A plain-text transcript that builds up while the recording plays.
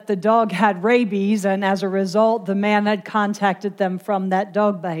the dog had rabies, and as a result, the man had contacted them from that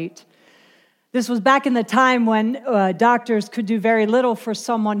dog bite. This was back in the time when doctors could do very little for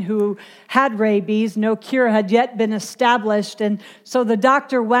someone who had rabies. No cure had yet been established, and so the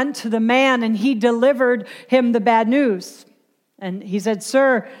doctor went to the man and he delivered him the bad news. And he said,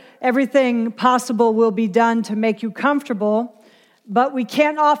 "Sir, everything possible will be done to make you comfortable, but we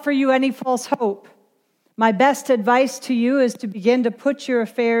can't offer you any false hope. My best advice to you is to begin to put your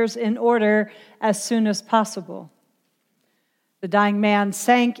affairs in order as soon as possible." The dying man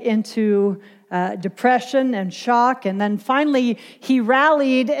sank into depression and shock, and then finally he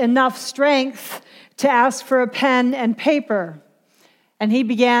rallied enough strength to ask for a pen and paper, and he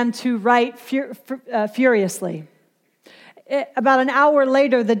began to write furiously. About an hour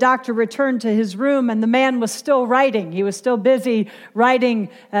later, the doctor returned to his room, and the man was still writing. He was still busy writing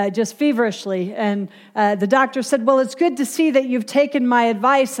just feverishly. And the doctor said, "Well, it's good to see that you've taken my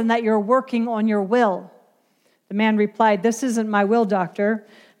advice and that you're working on your will." The man replied, "This isn't my will, doctor.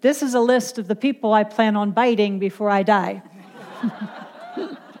 This is a list of the people I plan on biting before I die."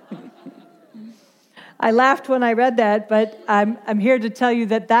 I laughed when I read that, but I'm here to tell you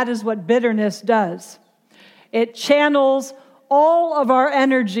that that is what bitterness does. It channels all of our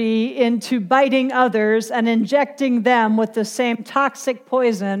energy into biting others and injecting them with the same toxic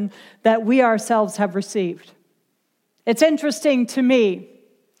poison that we ourselves have received. It's interesting to me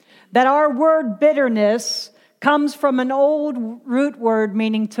that our word bitterness comes from an old root word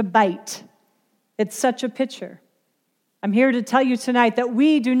meaning to bite. It's such a picture. I'm here to tell you tonight that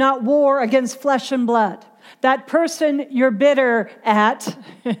we do not war against flesh and blood. That person you're bitter at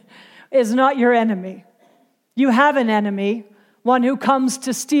is not your enemy. You have an enemy, one who comes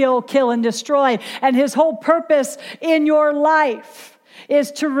to steal, kill, and destroy. And his whole purpose in your life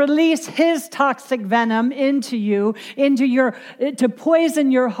is to release his toxic venom into you, to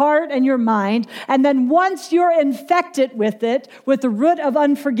poison your heart and your mind. And then once you're infected with it, with the root of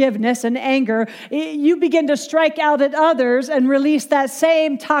unforgiveness and anger, you begin to strike out at others and release that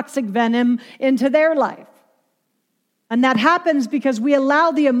same toxic venom into their life. And that happens because we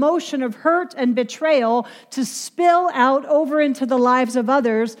allow the emotion of hurt and betrayal to spill out over into the lives of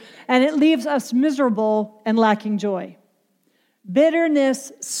others, and it leaves us miserable and lacking joy.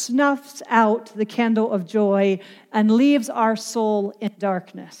 Bitterness snuffs out the candle of joy and leaves our soul in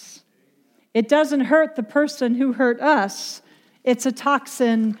darkness. It doesn't hurt the person who hurt us. It's a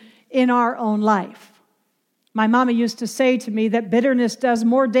toxin in our own life. My mama used to say to me that bitterness does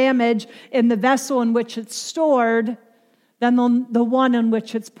more damage in the vessel in which it's stored than the one in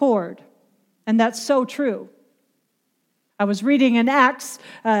which it's poured. And that's so true. I was reading in Acts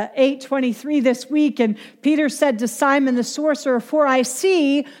 8:23 this week, and Peter said to Simon the sorcerer, "For I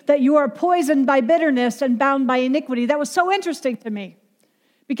see that you are poisoned by bitterness and bound by iniquity." That was so interesting to me,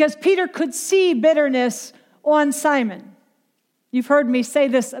 because Peter could see bitterness on Simon. You've heard me say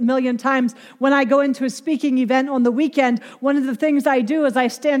this a million times. When I go into a speaking event on the weekend, one of the things I do is I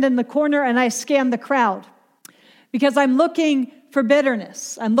stand in the corner and I scan the crowd, because I'm looking for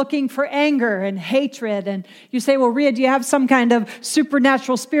bitterness. I'm looking for anger and hatred. And you say, "Well, Rhea, do you have some kind of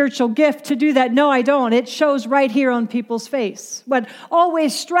supernatural spiritual gift to do that?" No, I don't. It shows right here on people's face. What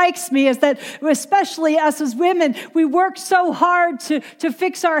always strikes me is that, especially us as women, we work so hard to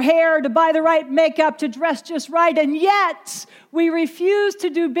fix our hair, to buy the right makeup, to dress just right, and yet we refuse to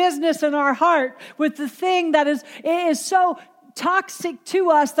do business in our heart with the thing that is so toxic to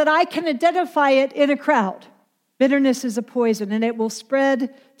us that I can identify it in a crowd. Bitterness is a poison, and it will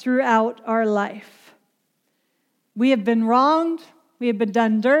spread throughout our life. We have been wronged, we have been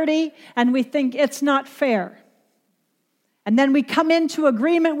done dirty, and we think it's not fair. And then we come into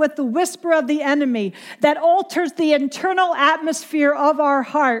agreement with the whisper of the enemy that alters the internal atmosphere of our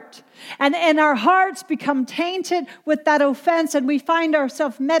heart. And our hearts become tainted with that offense, and we find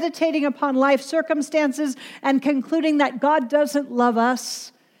ourselves meditating upon life circumstances and concluding that God doesn't love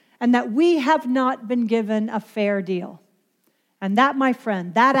us, and that we have not been given a fair deal. And that, my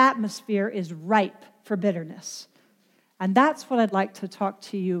friend, that atmosphere is ripe for bitterness. And that's what I'd like to talk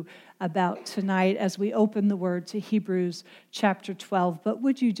to you about tonight as we open the word to Hebrews chapter 12. But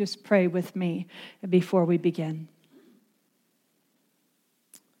would you just pray with me before we begin?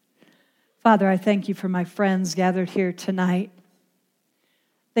 Father, I thank you for my friends gathered here tonight.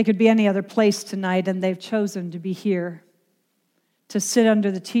 They could be any other place tonight, and they've chosen to be here to sit under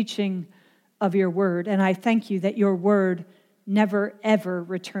the teaching of your word. And I thank you that your word never, ever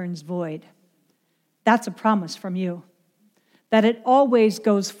returns void. That's a promise from you, that it always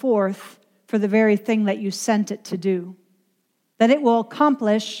goes forth for the very thing that you sent it to do, that it will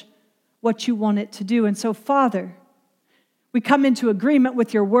accomplish what you want it to do. And so, Father, We come into agreement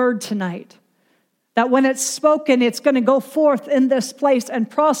with your word tonight, that when it's spoken, it's going to go forth in this place and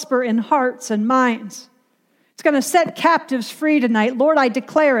prosper in hearts and minds. It's going to set captives free tonight. Lord, I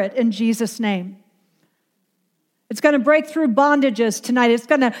declare it in Jesus' name. It's going to break through bondages tonight. It's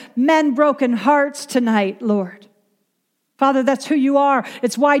going to mend broken hearts tonight, Lord. Father, that's who you are.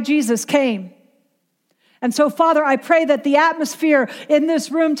 It's why Jesus came. And so, Father, I pray that the atmosphere in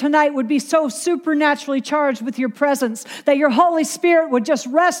this room tonight would be so supernaturally charged with your presence, that your Holy Spirit would just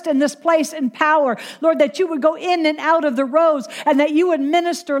rest in this place in power. Lord, that you would go in and out of the rows and that you would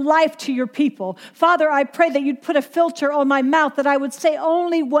minister life to your people. Father, I pray that you'd put a filter on my mouth, that I would say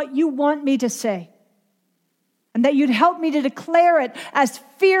only what you want me to say, and that you'd help me to declare it as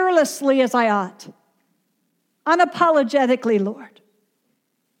fearlessly as I ought, unapologetically, Lord.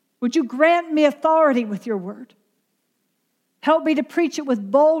 Would you grant me authority with your word? Help me to preach it with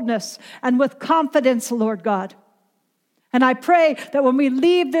boldness and with confidence, Lord God. And I pray that when we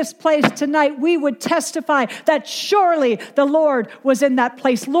leave this place tonight, we would testify that surely the Lord was in that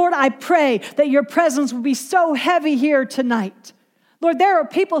place. Lord, I pray that your presence will be so heavy here tonight. Lord, there are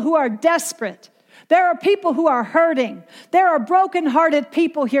people who are desperate. There are people who are hurting. There are brokenhearted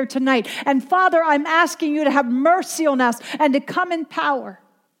people here tonight. And Father, I'm asking you to have mercy on us and to come in power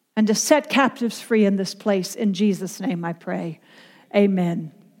and to set captives free in this place. In Jesus' name I pray.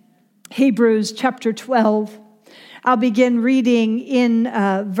 Amen. Hebrews chapter 12. I'll begin reading in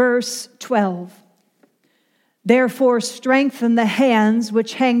verse 12. Therefore strengthen the hands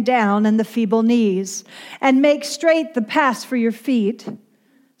which hang down and the feeble knees, and make straight the paths for your feet,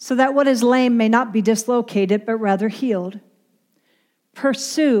 so that what is lame may not be dislocated, but rather healed.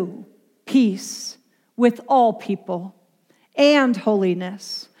 Pursue peace with all people and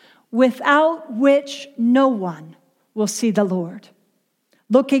holiness, without which no one will see the Lord.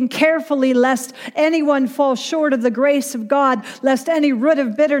 Looking carefully lest anyone fall short of the grace of God, lest any root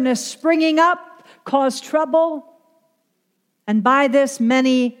of bitterness springing up cause trouble, and by this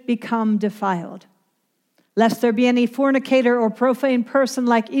many become defiled. Lest there be any fornicator or profane person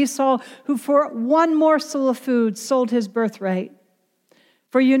like Esau, who for one morsel of food sold his birthright.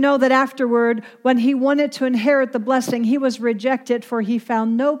 For you know that afterward, when he wanted to inherit the blessing, he was rejected, for he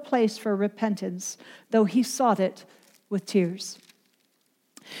found no place for repentance, though he sought it with tears.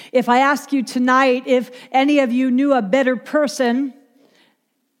 If I ask you tonight if any of you knew a better person,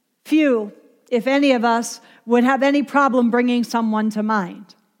 few, if any of us, would have any problem bringing someone to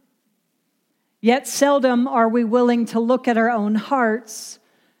mind. Yet seldom are we willing to look at our own hearts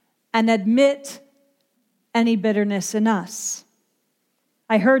and admit any bitterness in us.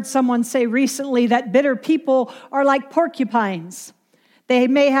 I heard someone say recently that bitter people are like porcupines. They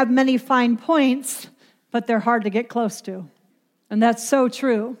may have many fine points, but they're hard to get close to. And that's so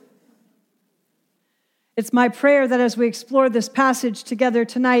true. It's my prayer that as we explore this passage together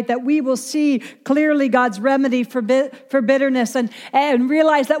tonight, that we will see clearly God's remedy for bitterness and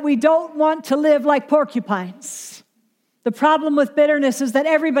realize that we don't want to live like porcupines. The problem with bitterness is that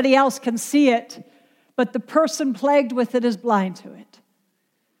everybody else can see it, but the person plagued with it is blind to it.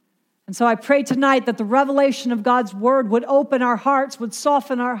 And so I pray tonight that the revelation of God's word would open our hearts, would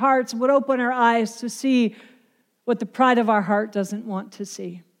soften our hearts, would open our eyes to see what the pride of our heart doesn't want to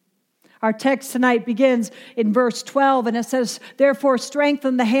see. Our text tonight begins in verse 12, and it says, therefore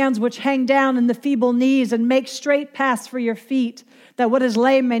strengthen the hands which hang down and the feeble knees, and make straight paths for your feet, that what is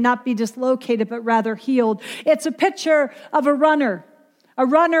lame may not be dislocated, but rather healed. It's a picture of a runner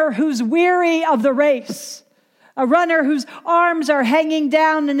who's weary of the race. A runner whose arms are hanging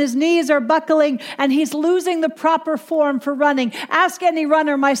down and his knees are buckling and he's losing the proper form for running. Ask any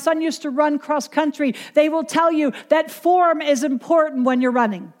runner. My son used to run cross country. They will tell you that form is important when you're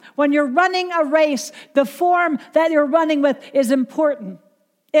running. When you're running a race, the form that you're running with is important.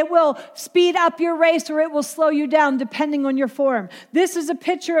 It will speed up your race or it will slow you down depending on your form. This is a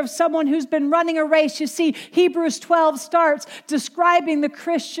picture of someone who's been running a race. You see, Hebrews 12 starts describing the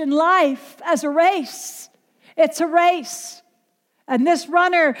Christian life as a race. It's a race. And this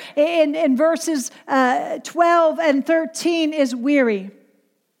runner in verses 12 and 13 is weary.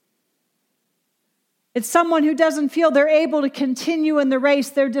 It's someone who doesn't feel they're able to continue in the race.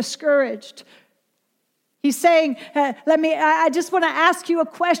 They're discouraged. He's saying, I just want to ask you a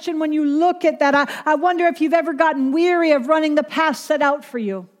question when you look at that. I wonder if you've ever gotten weary of running the path set out for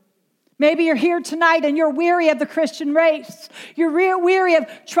you. Maybe you're here tonight and you're weary of the Christian race. You're weary of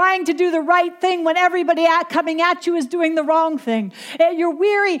trying to do the right thing when everybody coming at you is doing the wrong thing. You're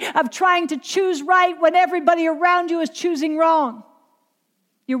weary of trying to choose right when everybody around you is choosing wrong.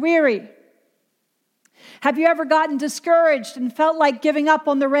 You're weary. Have you ever gotten discouraged and felt like giving up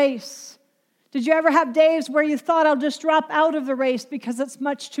on the race? Did you ever have days where you thought, I'll just drop out of the race because it's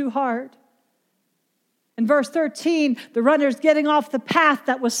much too hard? In verse 13, the runner's getting off the path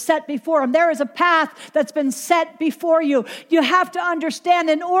that was set before him. There is a path that's been set before you. You have to understand,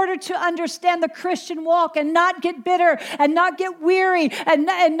 in order to understand the Christian walk and not get bitter and not get weary and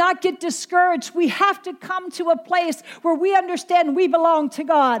not get discouraged, we have to come to a place where we understand we belong to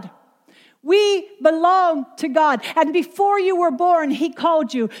God. We belong to God. And before you were born, He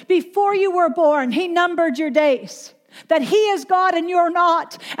called you. Before you were born, He numbered your days. That He is God and you're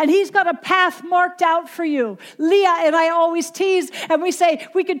not. And He's got a path marked out for you. Leah and I always tease and we say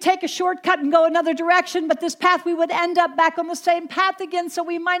we could take a shortcut and go another direction, but this path we would end up back on the same path again, so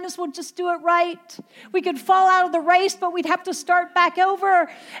we might as well just do it right. We could fall out of the race, but we'd have to start back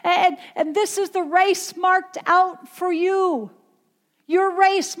over. And this is the race marked out for you. Your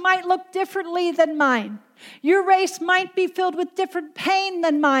race might look differently than mine. Your race might be filled with different pain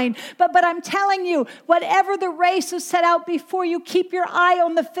than mine. But I'm telling you, whatever the race is set out before you, keep your eye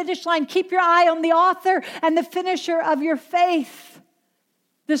on the finish line. Keep your eye on the author and the finisher of your faith.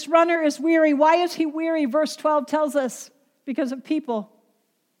 This runner is weary. Why is he weary? Verse 12 tells us, because of people.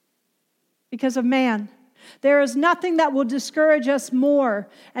 Because of man. There is nothing that will discourage us more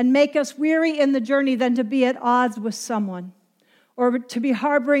and make us weary in the journey than to be at odds with someone, or to be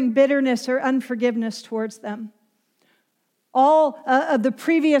harboring bitterness or unforgiveness towards them. All of the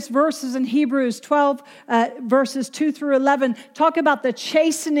previous verses in Hebrews 12, verses 2 through 11, talk about the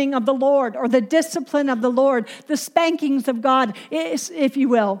chastening of the Lord, or the discipline of the Lord, the spankings of God, if you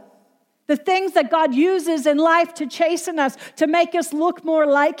will. The things that God uses in life to chasten us, to make us look more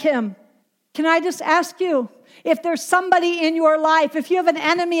like Him. Can I just ask you, if there's somebody in your life, if you have an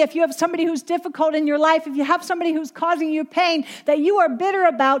enemy, if you have somebody who's difficult in your life, if you have somebody who's causing you pain that you are bitter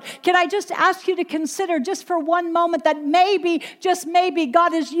about, can I just ask you to consider just for one moment that maybe, just maybe,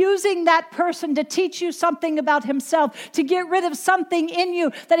 God is using that person to teach you something about Himself, to get rid of something in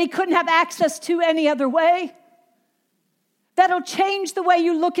you that He couldn't have access to any other way? That'll change the way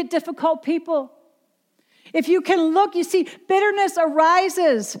you look at difficult people. If you can look, you see, bitterness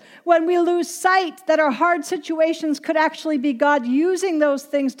arises when we lose sight that our hard situations could actually be God using those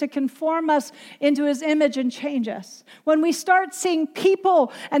things to conform us into His image and change us. When we start seeing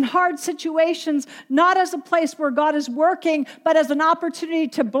people and hard situations not as a place where God is working, but as an opportunity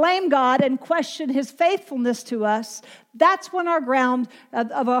to blame God and question His faithfulness to us, that's when our ground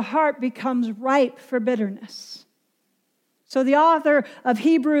of our heart becomes ripe for bitterness. So the author of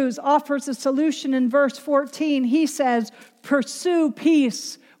Hebrews offers a solution in verse 14. He says, pursue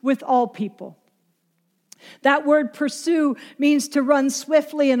peace with all people. That word pursue means to run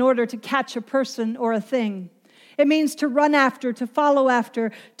swiftly in order to catch a person or a thing. It means to run after, to follow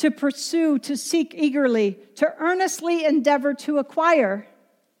after, to pursue, to seek eagerly, to earnestly endeavor to acquire,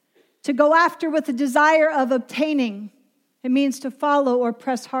 to go after with the desire of obtaining. It means to follow or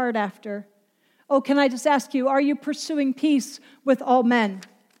press hard after. Oh, can I just ask you, are you pursuing peace with all men?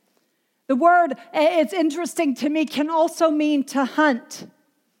 The word, it's interesting to me, can also mean to hunt.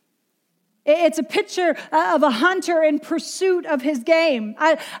 It's a picture of a hunter in pursuit of his game.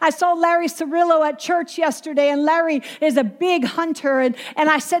 I saw Larry Cirillo at church yesterday, and Larry is a big hunter. And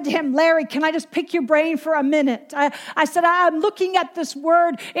I said to him, Larry, can I just pick your brain for a minute? I said, I'm looking at this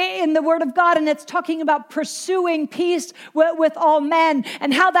word in the Word of God, and it's talking about pursuing peace with all men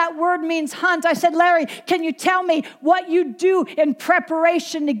and how that word means hunt. I said, Larry, can you tell me what you do in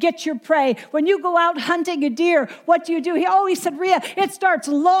preparation to get your prey? When you go out hunting a deer, what do you do? He said, Rhea, it starts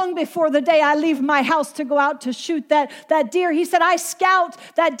long before the day I leave my house to go out to shoot that deer. He said, I scout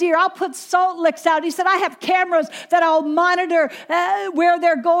that deer. I'll put salt licks out. He said, I have cameras that I'll monitor where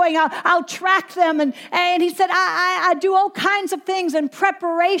they're going. I'll track them. And he said, I do all kinds of things in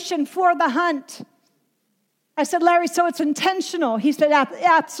preparation for the hunt. I said, Larry, so it's intentional? He said,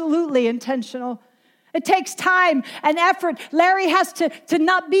 absolutely intentional. It takes time and effort. Larry has to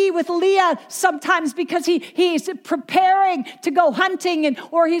not be with Leah sometimes because he's preparing to go hunting,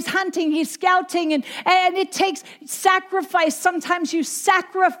 or he's hunting, he's scouting, and it takes sacrifice. Sometimes you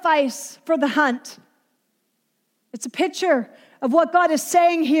sacrifice for the hunt. It's a picture of what God is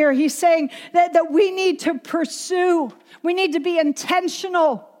saying here. He's saying that we need to pursue. We need to be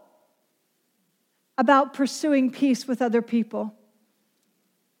intentional about pursuing peace with other people.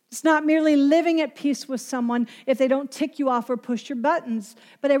 It's not merely living at peace with someone if they don't tick you off or push your buttons,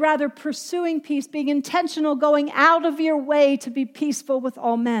 but rather pursuing peace, being intentional, going out of your way to be peaceful with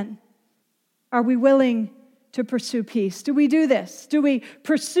all men. Are we willing to pursue peace? Do we do this? Do we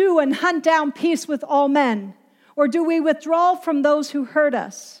pursue and hunt down peace with all men? Or do we withdraw from those who hurt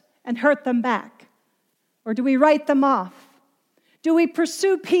us and hurt them back? Or do we write them off? Do we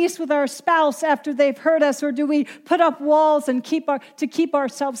pursue peace with our spouse after they've hurt us, or do we put up walls and keep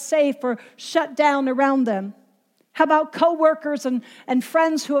ourselves safe or shut down around them? How about coworkers and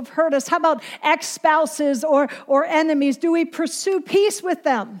friends who have hurt us? How about ex-spouses or enemies? Do we pursue peace with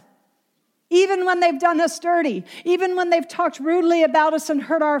them? Even when they've done us dirty, even when they've talked rudely about us and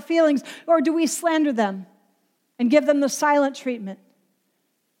hurt our feelings, or do we slander them and give them the silent treatment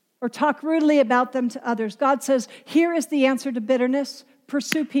or talk rudely about them to others? God says, here is the answer to bitterness.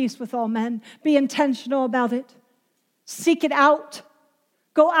 Pursue peace with all men. Be intentional about it. Seek it out.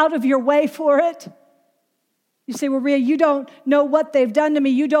 Go out of your way for it. You say, well, Rhea, you don't know what they've done to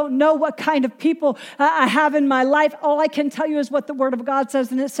me. You don't know what kind of people I have in my life. All I can tell you is what the Word of God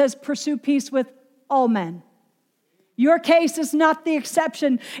says, and it says, pursue peace with all men. Your case is not the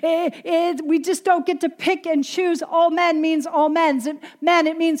exception. We just don't get to pick and choose. All men means all men.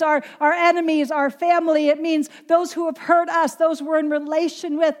 It means our enemies, our family. It means those who have hurt us, those we're in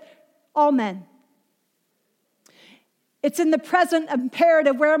relation with, all men. It's in the present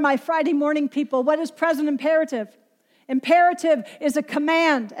imperative. Where are my Friday morning people? What is present imperative? Imperative is a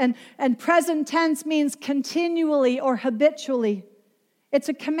command, and present tense means continually or habitually. It's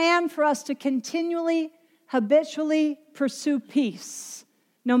a command for us to continually, habitually pursue peace,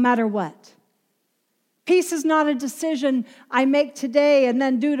 no matter what. Peace is not a decision I make today and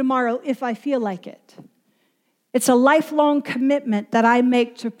then do tomorrow if I feel like it. It's a lifelong commitment that I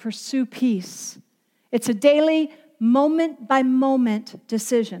make to pursue peace. It's a daily, moment-by-moment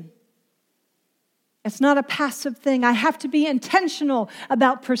decision. It's not a passive thing. I have to be intentional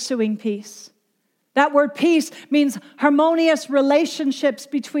about pursuing peace. That word peace means harmonious relationships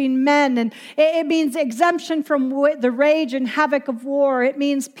between men, and it means exemption from the rage and havoc of war. It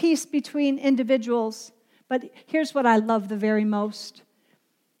means peace between individuals. But here's what I love the very most.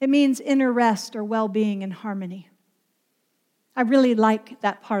 It means inner rest or well-being and harmony. I really like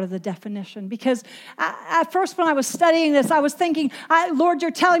that part of the definition because at first when I was studying this, I was thinking, Lord,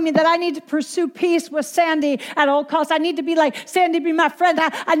 you're telling me that I need to pursue peace with Sandy at all costs. I need to be like, Sandy, be my friend.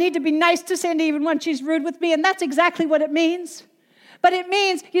 I need to be nice to Sandy even when she's rude with me. And that's exactly what it means. But it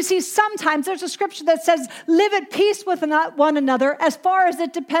means, you see, sometimes there's a scripture that says, live at peace with one another as far as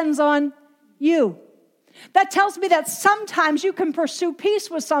it depends on you. That tells me that sometimes you can pursue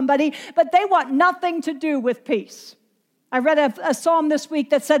peace with somebody, but they want nothing to do with peace. I read a psalm this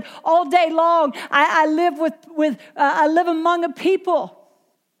week that said, all day long, I live among a people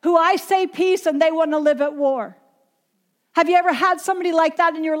who I say peace and they want to live at war. Have you ever had somebody like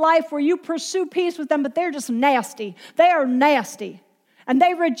that in your life where you pursue peace with them, but they're just nasty? They are nasty. And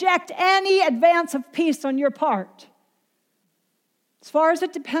they reject any advance of peace on your part. As far as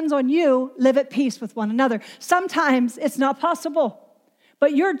it depends on you, live at peace with one another. Sometimes it's not possible,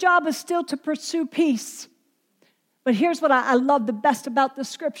 but your job is still to pursue peace. But here's what I love the best about this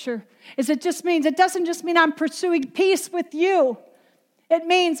scripture, is it doesn't just mean I'm pursuing peace with you. It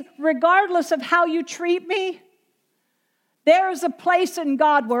means regardless of how you treat me, there is a place in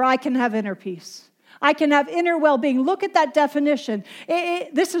God where I can have inner peace. I can have inner well-being. Look at that definition.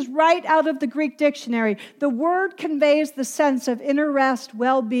 This is right out of the Greek dictionary. The word conveys the sense of inner rest,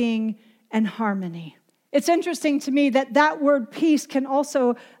 well-being, and harmony. It's interesting to me that word peace can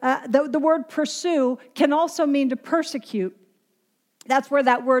also, the word pursue can also mean to persecute. That's where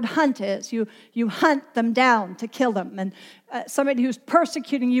that word hunt is. You hunt them down to kill them. And somebody who's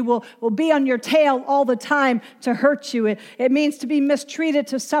persecuting you will be on your tail all the time to hurt you. It means to be mistreated,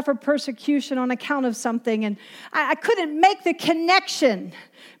 to suffer persecution on account of something. And I couldn't make the connection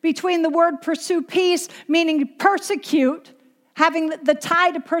between the word pursue peace, meaning persecute, having the tie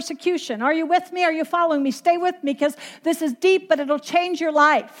to persecution. Are you with me? Are you following me? Stay with me because this is deep, but it'll change your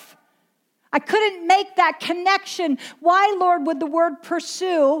life. I couldn't make that connection. Why, Lord, would the word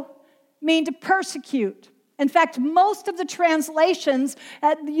pursue mean to persecute? In fact, most of the translations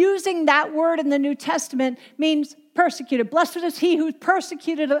using that word in the New Testament means persecuted. Blessed is he who's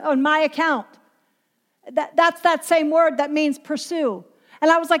persecuted on my account. That's that same word that means pursue.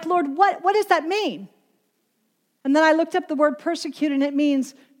 And I was like, Lord, what does that mean? And then I looked up the word persecute, and it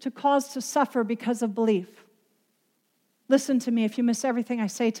means to cause to suffer because of belief. Listen to me. If you miss everything I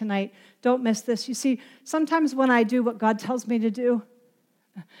say tonight, don't miss this. You see, sometimes when I do what God tells me to do,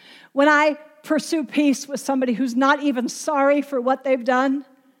 when I pursue peace with somebody who's not even sorry for what they've done,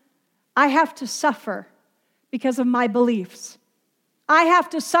 I have to suffer because of my beliefs. I have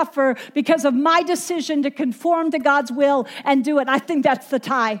to suffer because of my decision to conform to God's will and do it. I think that's the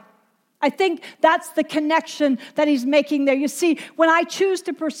tie. I think that's the connection that he's making there. You see, when I choose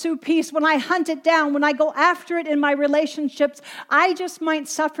to pursue peace, when I hunt it down, when I go after it in my relationships, I just might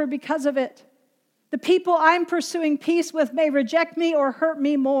suffer because of it. The people I'm pursuing peace with may reject me or hurt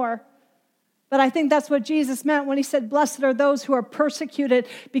me more. But I think that's what Jesus meant when he said, blessed are those who are persecuted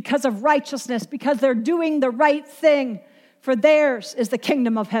because of righteousness, because they're doing the right thing, for theirs is the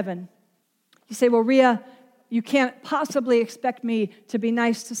kingdom of heaven. You say, well, Ria, you can't possibly expect me to be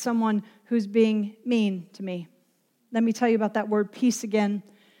nice to someone who's being mean to me. Let me tell you about that word peace again.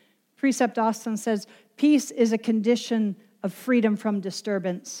 Precept Austin says, peace is a condition of freedom from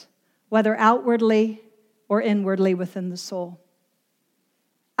disturbance, whether outwardly or inwardly within the soul.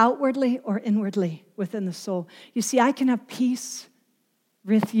 Outwardly or inwardly within the soul. You see, I can have peace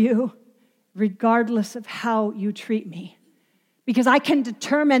with you regardless of how you treat me. Because I can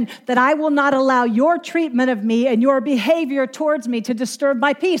determine that I will not allow your treatment of me and your behavior towards me to disturb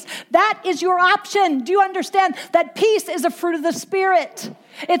my peace. That is your option. Do you understand that peace is a fruit of the Spirit?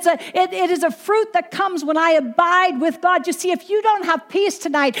 It is a fruit that comes when I abide with God. You see, if you don't have peace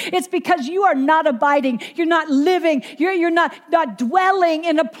tonight, it's because you are not abiding. You're not living. You're not dwelling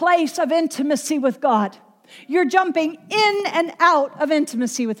in a place of intimacy with God. You're jumping in and out of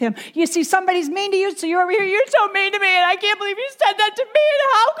intimacy with him. You see, somebody's mean to you, so you're over here, you're so mean to me, and I can't believe you said that to me,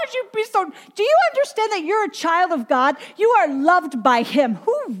 and how could you be so... Do you understand that you're a child of God? You are loved by him.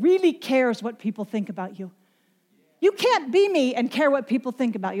 Who really cares what people think about you? You can't be me and care what people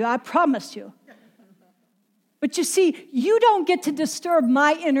think about you, I promise you. But you see, you don't get to disturb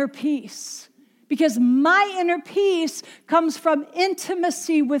my inner peace. Because my inner peace comes from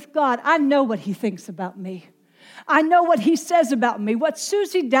intimacy with God. I know what he thinks about me. I know what he says about me. What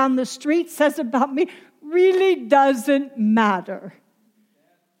Susie down the street says about me really doesn't matter.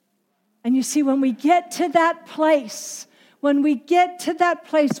 And you see, when we get to that place,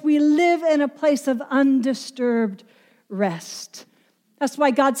 we live in a place of undisturbed rest. That's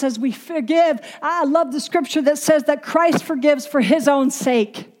why God says we forgive. I love the scripture that says that Christ forgives for his own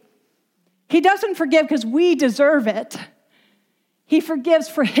sake. He doesn't forgive because we deserve it. He forgives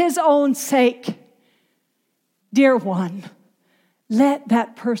for his own sake. Dear one, let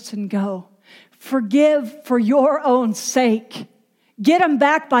that person go. Forgive for your own sake. Get them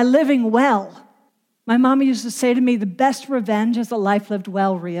back by living well. My mama used to say to me, the best revenge is a life lived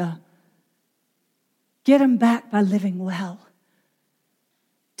well, Ria. Get them back by living well.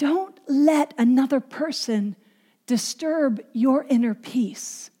 Don't let another person disturb your inner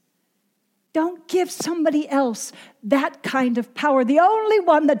peace. Don't give somebody else that kind of power. The only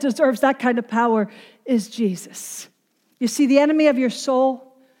one that deserves that kind of power is Jesus. You see, the enemy of your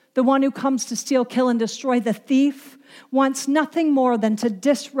soul, the one who comes to steal, kill, and destroy, the thief, wants nothing more than to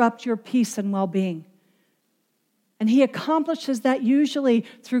disrupt your peace and well-being. And he accomplishes that usually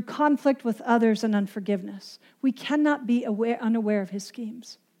through conflict with others and unforgiveness. We cannot be unaware of his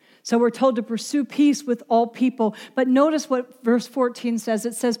schemes. So we're told to pursue peace with all people. But notice what verse 14 says.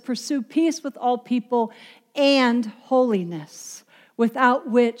 It says, pursue peace with all people and holiness, without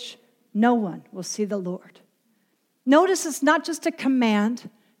which no one will see the Lord. Notice it's not just a command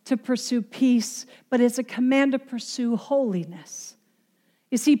to pursue peace, but it's a command to pursue holiness.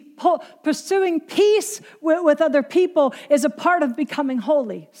 You see, pursuing peace with other people is a part of becoming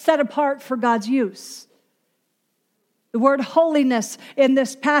holy, set apart for God's use. The word holiness in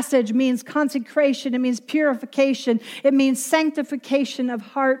this passage means consecration. It means purification. It means sanctification of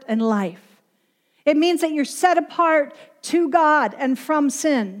heart and life. It means that you're set apart to God and from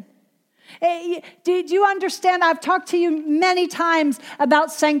sin. Do you understand? I've talked to you many times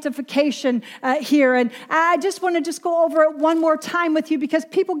about sanctification here, and I just want to go over it one more time with you because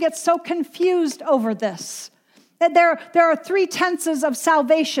people get so confused over this. There are 3 tenses of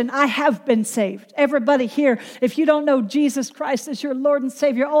salvation. I have been saved. Everybody here, if you don't know Jesus Christ as your Lord and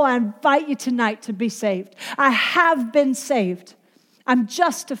Savior, I invite you tonight to be saved. I have been saved. I'm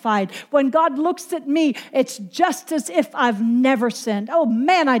justified. When God looks at me, it's just as if I've never sinned. Oh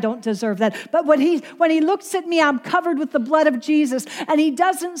man, I don't deserve that. But when he looks at me, I'm covered with the blood of Jesus, and he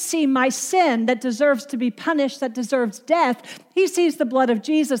doesn't see my sin that deserves to be punished, that deserves death. He sees the blood of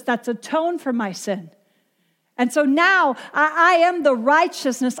Jesus that's atoned for my sin. And so now I am the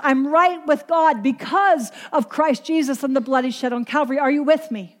righteousness. I'm right with God because of Christ Jesus and the blood he shed on Calvary. Are you with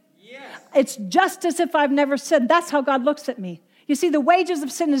me? Yes. It's just as if I've never sinned. That's how God looks at me. You see, the wages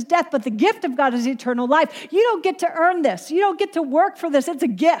of sin is death, but the gift of God is eternal life. You don't get to earn this. You don't get to work for this. It's a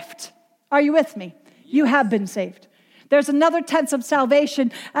gift. Are you with me? Yes. You have been saved. There's another tense of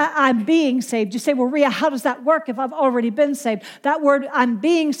salvation. I'm being saved. You say, well, Ria, how does that work if I've already been saved? That word, I'm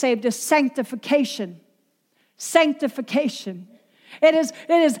being saved, is sanctification. Sanctification. It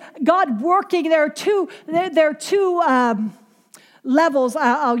is God working. There are two levels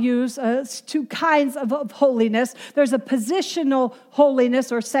I'll use, two kinds of holiness. There's a positional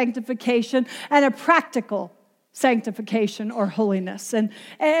holiness or sanctification and a practical sanctification or holiness. And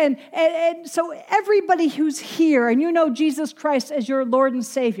so everybody who's here and you know Jesus Christ as your Lord and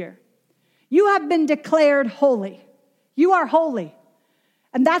Savior, you have been declared holy. You are holy.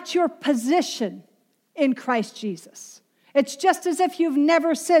 And that's your position in Christ Jesus. It's just as if you've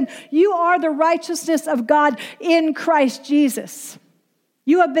never sinned. You are the righteousness of God in Christ Jesus.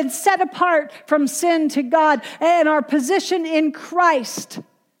 You have been set apart from sin to God, and our position in Christ.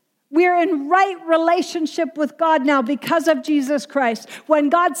 We're in right relationship with God now because of Jesus Christ. When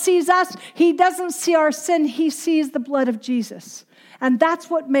God sees us, he doesn't see our sin, he sees the blood of Jesus. And that's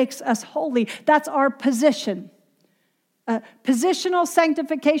what makes us holy. That's our position. Positional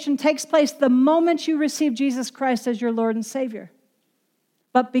sanctification takes place the moment you receive Jesus Christ as your Lord and Savior.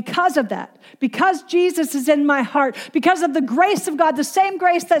 But because of that, because Jesus is in my heart, because of the grace of God, the same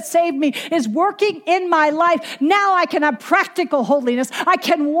grace that saved me is working in my life, now I can have practical holiness. I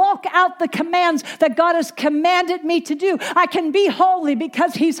can walk out the commands that God has commanded me to do. I can be holy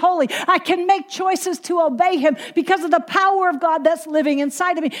because he's holy. I can make choices to obey him because of the power of God that's living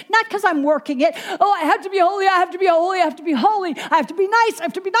inside of me. Not because I'm working it. Oh, I have to be holy. I have to be holy. I have to be holy. I have to be nice. I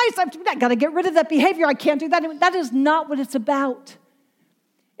have to be nice. I have to be nice. Got to get rid of that behavior. I can't do that. That is not what it's about.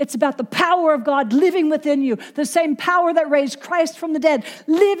 It's about the power of God living within you, the same power that raised Christ from the dead,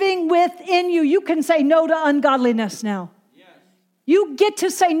 living within you. You can say no to ungodliness now. Yes. You get to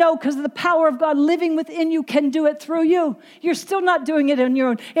say no because the power of God living within you can do it through you. You're still not doing it on your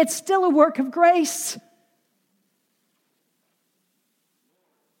own. It's still a work of grace.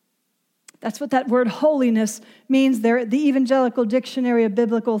 That's what that word holiness means there. The Evangelical Dictionary of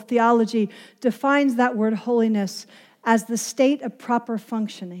Biblical Theology defines that word holiness as the state of proper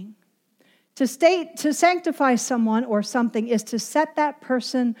functioning. To sanctify someone or something is to set that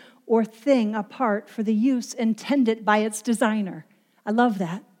person or thing apart for the use intended by its designer. I love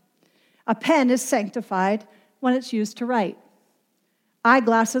that. A pen is sanctified when it's used to write.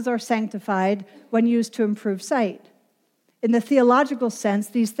 Eyeglasses are sanctified when used to improve sight. In the theological sense,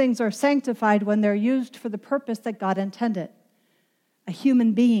 these things are sanctified when they're used for the purpose that God intended. A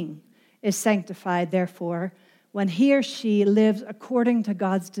human being is sanctified, therefore, when he or she lives according to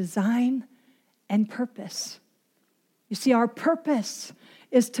God's design and purpose. You see, our purpose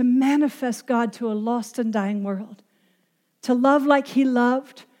is to manifest God to a lost and dying world, to love like he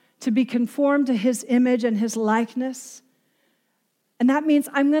loved, to be conformed to his image and his likeness. And that means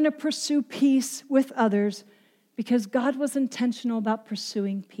I'm going to pursue peace with others because God was intentional about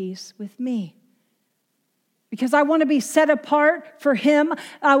pursuing peace with me. Because I want to be set apart for him.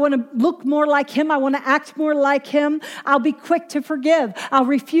 I want to look more like him. I want to act more like him. I'll be quick to forgive. I'll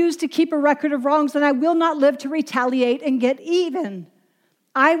refuse to keep a record of wrongs, and I will not live to retaliate and get even.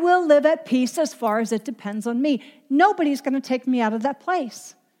 I will live at peace as far as it depends on me. Nobody's going to take me out of that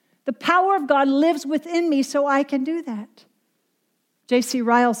place. The power of God lives within me, so I can do that. J.C.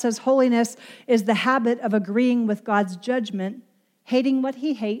 Ryle says holiness is the habit of agreeing with God's judgment, hating what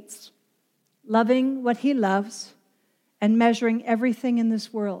he hates, loving what he loves, and measuring everything in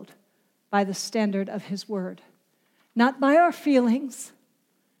this world by the standard of his word. Not by our feelings,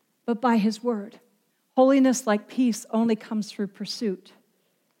 but by his word. Holiness, like peace, only comes through pursuit.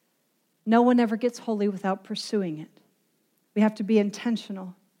 No one ever gets holy without pursuing it. We have to be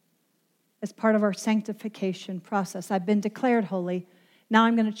intentional as part of our sanctification process. I've been declared holy. Now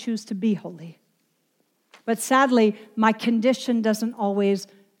I'm going to choose to be holy. But sadly, my condition doesn't always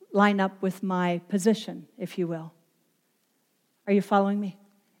line up with my position, if you will. Are you following me?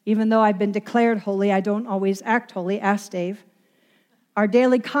 Even though I've been declared holy, I don't always act holy. Ask Dave. Our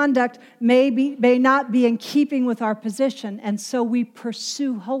daily conduct may not be in keeping with our position, and so we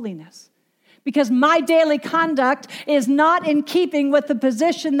pursue holiness. Because my daily conduct is not in keeping with the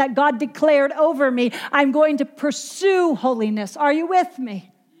position that God declared over me. I'm going to pursue holiness. Are you with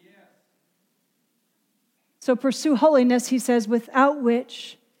me? Yeah. So pursue holiness, he says, without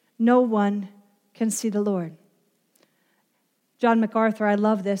which no one can see the Lord. John MacArthur, I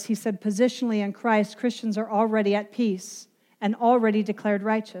love this. He said, positionally in Christ, Christians are already at peace and already declared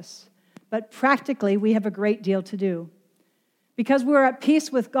righteous. But practically, we have a great deal to do. Because we're at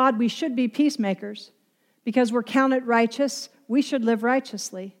peace with God, we should be peacemakers. Because we're counted righteous, we should live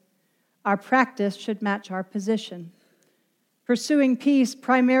righteously. Our practice should match our position. Pursuing peace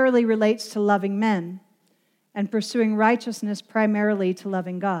primarily relates to loving men, and pursuing righteousness primarily to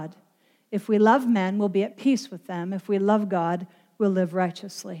loving God. If we love men, we'll be at peace with them. If we love God, we'll live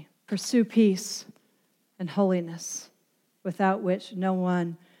righteously. Pursue peace and holiness, without which no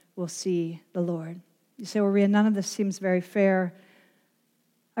one will see the Lord. You say, well, Rhea, none of this seems very fair.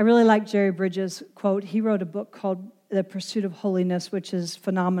 I really like Jerry Bridges' quote. He wrote a book called The Pursuit of Holiness, which is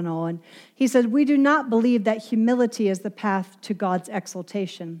phenomenal. And he said, "We do not believe that humility is the path to God's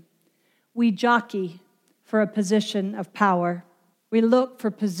exaltation. We jockey for a position of power. We look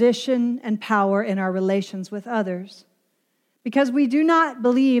for position and power in our relations with others. Because we do not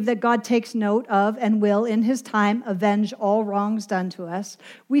believe that God takes note of and will, in his time, avenge all wrongs done to us,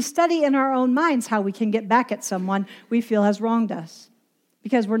 we study in our own minds how we can get back at someone we feel has wronged us.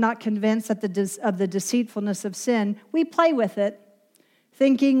 Because we're not convinced of the deceitfulness of sin, we play with it,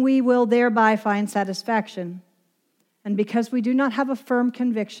 thinking we will thereby find satisfaction. And because we do not have a firm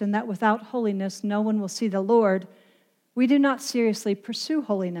conviction that without holiness no one will see the Lord, we do not seriously pursue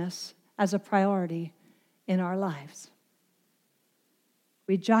holiness as a priority in our lives."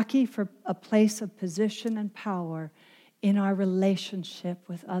 We jockey for a place of position and power in our relationship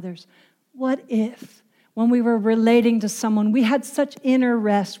with others. What if, when we were relating to someone, we had such inner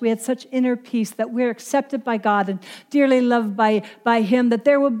rest, we had such inner peace that we're accepted by God and dearly loved by him, that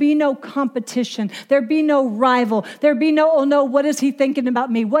there would be no competition, there'd be no rival, there'd be no, oh no, what is he thinking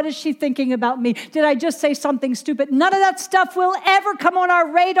about me? What is she thinking about me? Did I just say something stupid? None of that stuff will ever come on our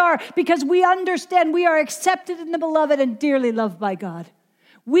radar because we understand we are accepted in the beloved and dearly loved by God.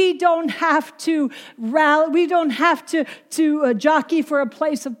 We don't have to rally, we don't have to jockey for a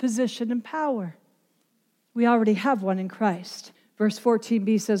place of position and power. We already have one in Christ. Verse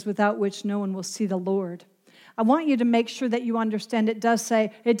 14b says, "Without which no one will see the Lord." I want you to make sure that you understand it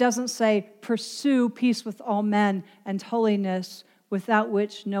doesn't say pursue peace with all men and holiness, without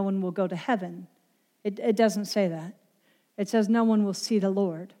which no one will go to heaven. It doesn't say that. It says no one will see the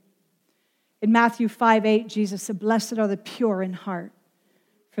Lord. In Matthew 5:8, Jesus said, "Blessed are the pure in heart,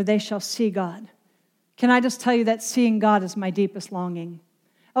 for they shall see God." Can I just tell you that seeing God is my deepest longing?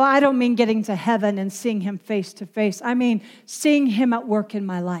 Oh, I don't mean getting to heaven and seeing him face to face. I mean seeing him at work in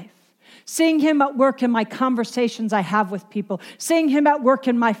my life. Seeing him at work in my conversations I have with people. Seeing him at work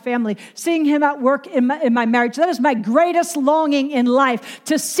in my family. Seeing him at work in my marriage. That is my greatest longing in life,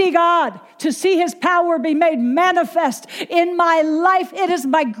 to see God, to see his power be made manifest in my life. It is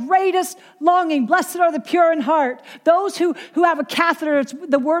my greatest longing. Blessed are the pure in heart. Those who have a catheter,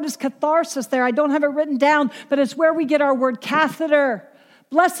 the word is catharsis there. I don't have it written down, but it's where we get our word catheter.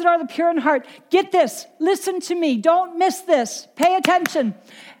 Blessed are the pure in heart. Get this. Listen to me. Don't miss this. Pay attention.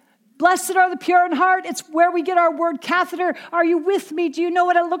 Blessed are the pure in heart. It's where we get our word catheter. Are you with me? Do you know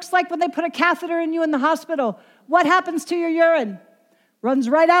what it looks like when they put a catheter in you in the hospital? What happens to your urine? Runs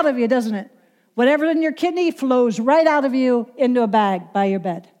right out of you, doesn't it? Whatever's in your kidney flows right out of you into a bag by your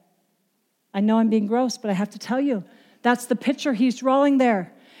bed. I know I'm being gross, but I have to tell you, that's the picture he's drawing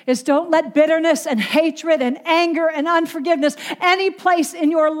there. Is don't let bitterness and hatred and anger and unforgiveness any place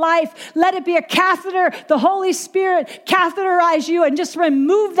in your life. Let it be a catheter. The Holy Spirit catheterize you and just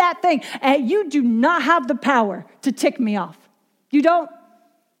remove that thing. And you do not have the power to tick me off. You don't.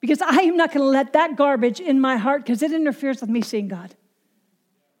 Because I am not going to let that garbage in my heart because it interferes with me seeing God.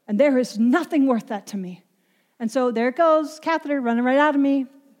 And there is nothing worth that to me. And so there it goes, catheter running right out of me.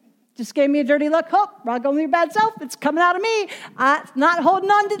 Just gave me a dirty look. Oh, rock on with your bad self. It's coming out of me. I'm not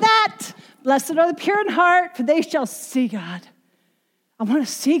holding on to that. Blessed are the pure in heart, for they shall see God. I want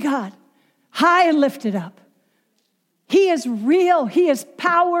to see God high and lifted up. He is real. He is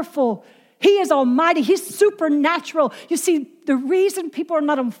powerful. He is almighty. He's supernatural. You see, the reason people are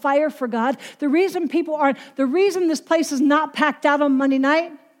not on fire for God, the reason this place is not packed out on Monday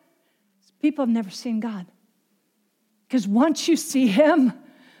night, is people have never seen God. Because once you see him,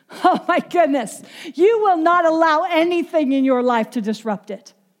 oh my goodness, you will not allow anything in your life to disrupt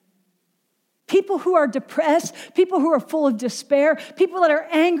it. People who are depressed, people who are full of despair, people that are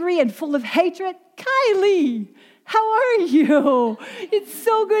angry and full of hatred. Kylie, how are you? It's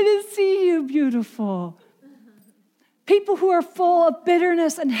so good to see you, beautiful. People who are full of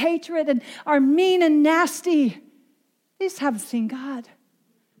bitterness and hatred and are mean and nasty, they just haven't seen God.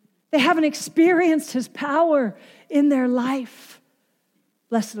 They haven't experienced his power in their life.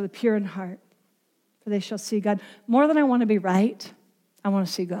 Blessed are the pure in heart, for they shall see God. More than I want to be right, I want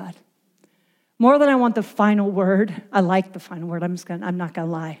to see God. More than I want the final word, I like the final word, I'm not going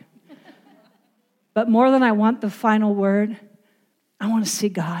to lie. But more than I want the final word, I want to see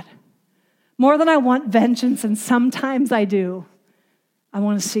God. More than I want vengeance, and sometimes I do, I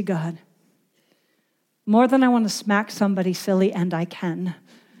want to see God. More than I want to smack somebody silly, and I can,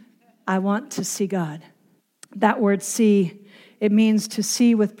 I want to see God. That word see, it means to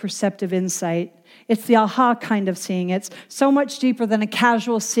see with perceptive insight. It's the aha kind of seeing. It's so much deeper than a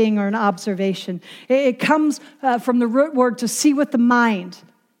casual seeing or an observation. It comes from the root word to see with the mind.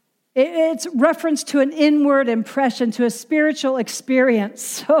 It's reference to an inward impression, to a spiritual experience.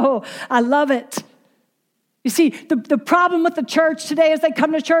 So I love it. You see, the problem with the church today is they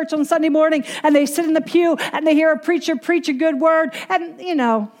come to church on Sunday morning and they sit in the pew and they hear a preacher preach a good word and,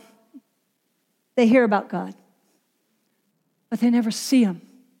 they hear about God. But they never see him.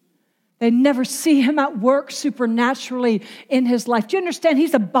 They never see him at work supernaturally in his life. Do you understand?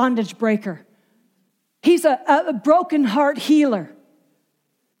 He's a bondage breaker. He's a broken heart healer.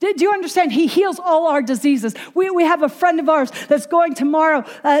 Do you understand? He heals all our diseases. We have a friend of ours that's going tomorrow.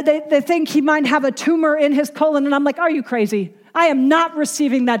 They think he might have a tumor in his colon. And I'm like, are you crazy? I am not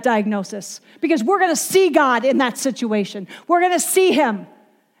receiving that diagnosis because we're going to see God in that situation. We're going to see him.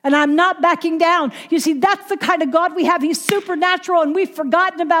 And I'm not backing down. You see, that's the kind of God we have. He's supernatural and we've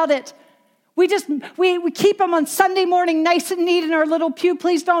forgotten about it. We keep him on Sunday morning nice and neat in our little pew.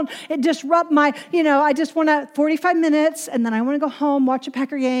 Please don't disrupt my, I just want 45 minutes and then I want to go home, watch a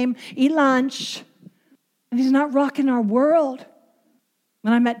Packer game, eat lunch. And he's not rocking our world.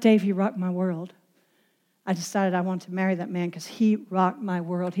 When I met Dave, he rocked my world. I decided I wanted to marry that man because he rocked my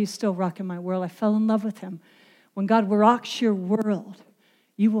world. He's still rocking my world. I fell in love with him. When God rocks your world,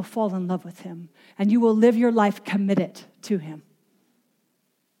 you will fall in love with him and you will live your life committed to him.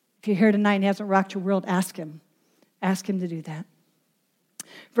 If you're here tonight and he hasn't rocked your world, ask him. Ask him to do that.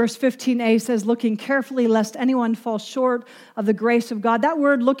 Verse 15a says, looking carefully lest anyone fall short of the grace of God. That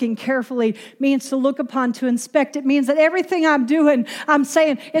word looking carefully means to look upon, to inspect. It means that everything I'm doing, I'm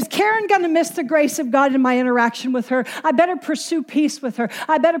saying, is Karen going to miss the grace of God in my interaction with her? I better pursue peace with her.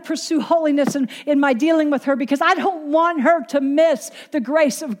 I better pursue holiness in my dealing with her because I don't want her to miss the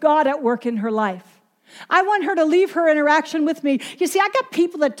grace of God at work in her life. I want her to leave her interaction with me. You see, I got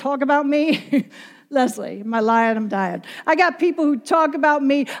people that talk about me. Leslie, am I lying? I'm dying. I got people who talk about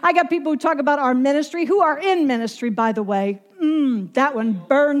me. I got people who talk about our ministry, who are in ministry, by the way. That one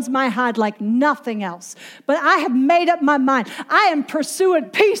burns my heart like nothing else. But I have made up my mind. I am pursuing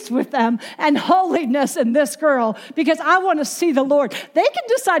peace with them and holiness in this girl because I want to see the Lord. They can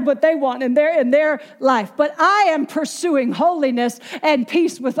decide what they want in their life, but I am pursuing holiness and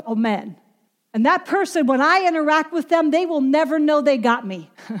peace with all men. And that person, when I interact with them, they will never know they got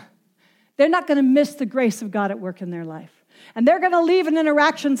me. They're not going to miss the grace of God at work in their life. And they're going to leave an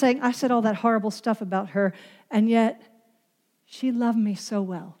interaction saying, I said all that horrible stuff about her, and yet she loved me so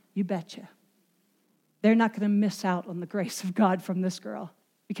well. You betcha. They're not going to miss out on the grace of God from this girl.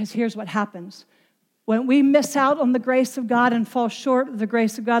 Because here's what happens. When we miss out on the grace of God and fall short of the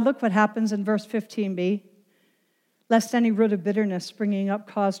grace of God, look what happens in verse 15b. Lest any root of bitterness springing up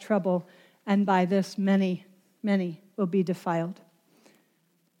cause trouble, and by this many will be defiled.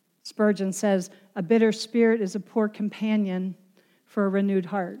 Spurgeon says, a bitter spirit is a poor companion for a renewed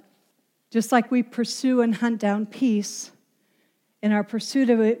heart. Just like we pursue and hunt down peace, in our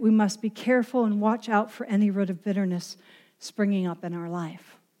pursuit of it, we must be careful and watch out for any root of bitterness springing up in our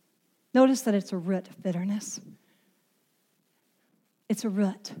life. Notice that it's a root of bitterness. It's a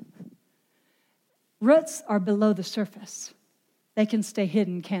root. Roots are below the surface. They can stay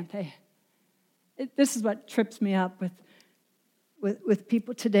hidden, can't they? This is what trips me up with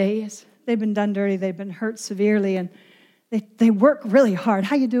people today. Is they've been done dirty, they've been hurt severely, and they work really hard.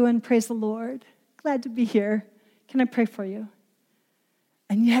 How you doing? Praise the Lord. Glad to be here. Can I pray for you?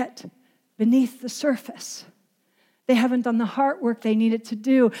 And yet, beneath the surface, they haven't done the heart work they needed to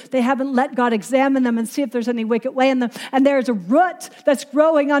do. They haven't let God examine them and see if there's any wicked way in them. And there's a root that's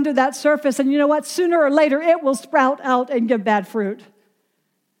growing under that surface. And you know what? Sooner or later, it will sprout out and give bad fruit.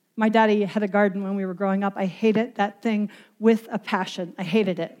 My daddy had a garden when we were growing up. I hated that thing with a passion. I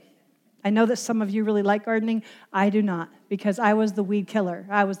hated it. I know that some of you really like gardening. I do not, because I was the weed killer.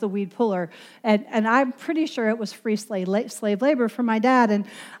 I was the weed puller. And I'm pretty sure it was free slave labor for my dad. And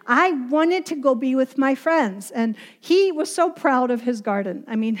I wanted to go be with my friends. And he was so proud of his garden.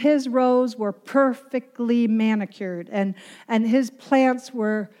 I mean, his rows were perfectly manicured. And his plants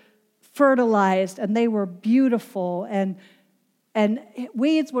were fertilized. And they were beautiful. And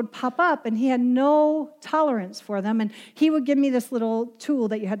weeds would pop up, and he had no tolerance for them. And he would give me this little tool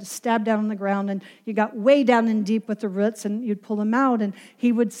that you had to stab down on the ground, and you got way down in deep with the roots, and you'd pull them out. And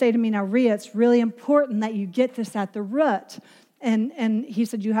he would say to me, now, Rhea, it's really important that you get this at the root. And he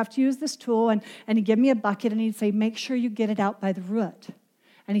said, you have to use this tool. And he'd give me a bucket, and he'd say, make sure you get it out by the root.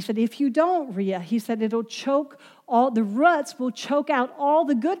 And he said, if you don't, Rhea, he said, the roots will choke out all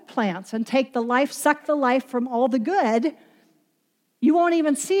the good plants and suck the life from all the good. You won't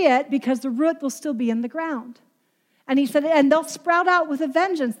even see it because the root will still be in the ground. And he said, and they'll sprout out with a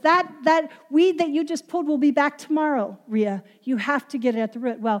vengeance. That weed that you just pulled will be back tomorrow, Rhea. You have to get it at the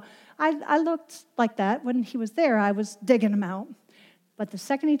root. Well, I looked like that when he was there. I was digging them out. But the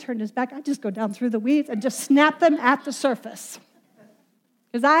second he turned his back, I'd just go down through the weeds and just snap them at the surface.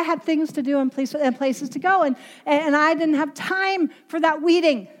 Because I had things to do and places to go, and I didn't have time for that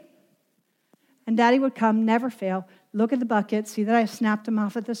weeding. And Daddy would come, never fail, look at the bucket, see that I snapped them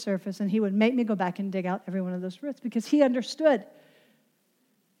off at the surface, and he would make me go back and dig out every one of those roots because he understood.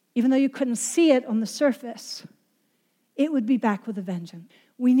 Even though you couldn't see it on the surface, it would be back with a vengeance.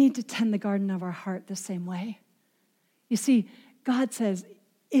 We need to tend the garden of our heart the same way. You see, God says,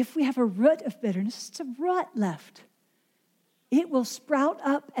 if we have a root of bitterness, it's a root left. It will sprout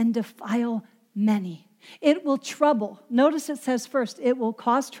up and defile many. It will trouble. Notice it says first, it will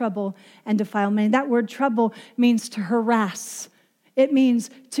cause trouble and defile many. That word trouble means to harass. It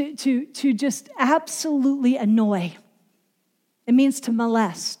means to just absolutely annoy. It means to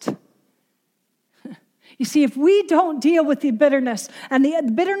molest. You see, if we don't deal with the bitterness, and the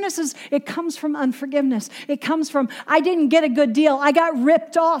bitterness it comes from unforgiveness. It comes from, I didn't get a good deal. I got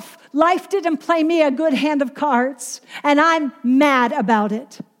ripped off. Life didn't play me a good hand of cards, and I'm mad about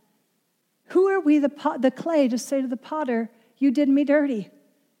it. Who are we, the clay, to say to the potter, you did me dirty?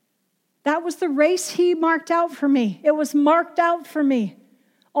 That was the race he marked out for me. It was marked out for me.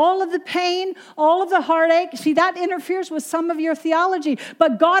 All of the pain, all of the heartache. See, that interferes with some of your theology.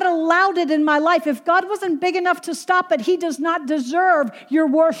 But God allowed it in my life. If God wasn't big enough to stop it, he does not deserve your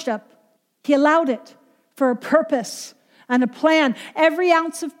worship. He allowed it for a purpose and a plan. Every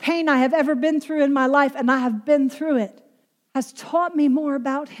ounce of pain I have ever been through in my life, and I have been through it, has taught me more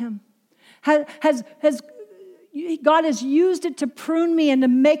about him. God has used it to prune me and to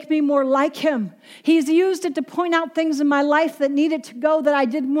make me more like him. He's used it to point out things in my life that needed to go that I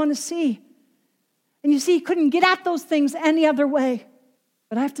didn't want to see. And you see, he couldn't get at those things any other way.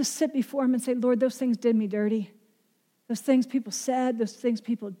 But I have to sit before him and say, Lord, those things did me dirty. Those things people said, those things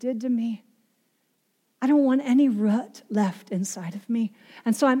people did to me. I don't want any root left inside of me.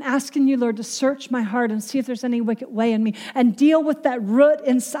 And so I'm asking you, Lord, to search my heart and see if there's any wicked way in me and deal with that root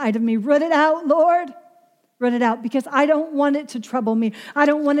inside of me. Root it out, Lord. Root it out, because I don't want it to trouble me. I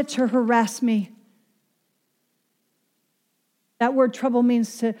don't want it to harass me. That word trouble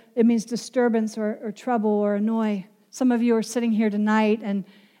means disturbance or trouble or annoy. Some of you are sitting here tonight and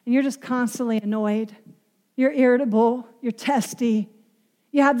you're just constantly annoyed. You're irritable. You're testy.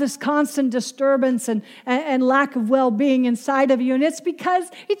 You have this constant disturbance and lack of well-being inside of you. And it's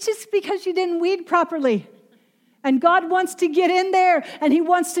just because you didn't weed properly. And God wants to get in there and he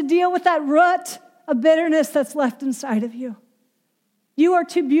wants to deal with that root of bitterness that's left inside of you. You are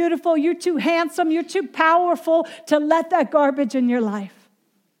too beautiful, you're too handsome, you're too powerful to let that garbage in your life.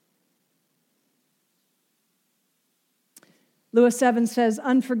 Lewis Evans says,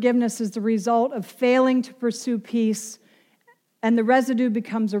 unforgiveness is the result of failing to pursue peace, and the residue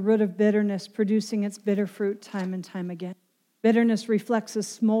becomes a root of bitterness, producing its bitter fruit time and time again. Bitterness reflects a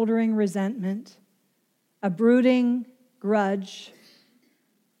smoldering resentment, a brooding grudge,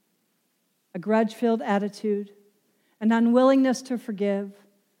 a grudge-filled attitude, an unwillingness to forgive,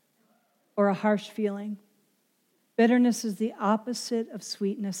 or a harsh feeling. Bitterness is the opposite of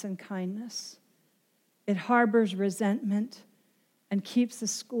sweetness and kindness. It harbors resentment and keeps the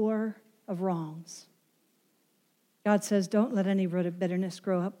score of wrongs. God says, don't let any root of bitterness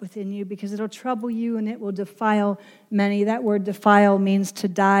grow up within you because it'll trouble you and it will defile many. That word defile means to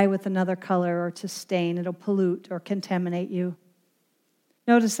dye with another color or to stain. It'll pollute or contaminate you.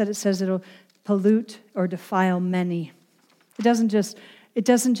 Notice that it says it'll pollute or defile many. It doesn't just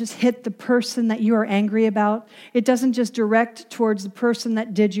hit the person that you are angry about. It doesn't just direct towards the person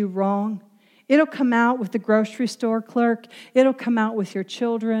that did you wrong. It'll come out with the grocery store clerk. It'll come out with your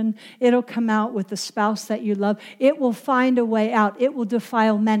children. It'll come out with the spouse that you love. It will find a way out. It will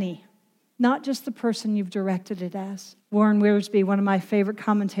defile many, not just the person you've directed it as. Warren Wiersbe, one of my favorite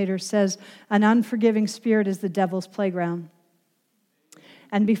commentators, says, an unforgiving spirit is the devil's playground.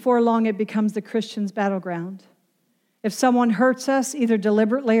 And before long, it becomes the Christian's battleground. If someone hurts us, either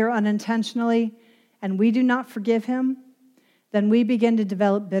deliberately or unintentionally, and we do not forgive him, then we begin to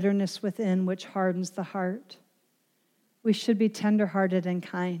develop bitterness within, which hardens the heart. We should be tender-hearted and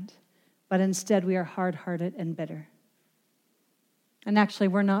kind, but instead we are hard-hearted and bitter. And actually,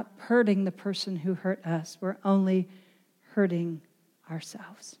 we're not hurting the person who hurt us. We're only hurting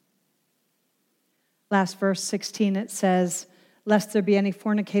ourselves. Last verse 16, it says, lest there be any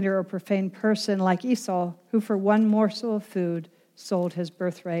fornicator or profane person like Esau, who for one morsel of food sold his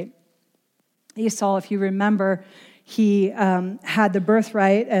birthright. Esau, if you remember, he had the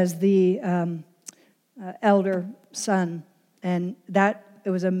birthright as the elder son, and that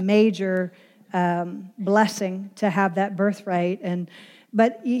it was a major blessing to have that birthright.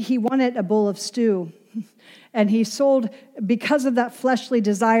 But he wanted a bowl of stew, And he sold, because of that fleshly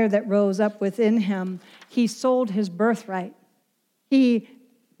desire that rose up within him, he sold his birthright. He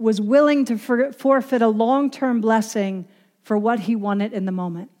was willing to forfeit a long-term blessing for what he wanted in the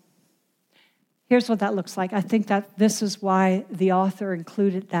moment. Here's what that looks like. I think that this is why the author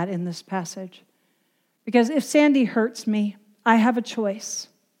included that in this passage. Because if Sandy hurts me, I have a choice.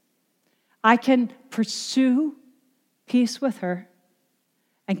 I can pursue peace with her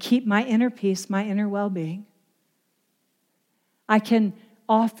and keep my inner peace, my inner well-being. I can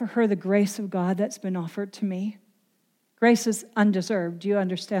offer her the grace of God that's been offered to me. Grace is undeserved. Do you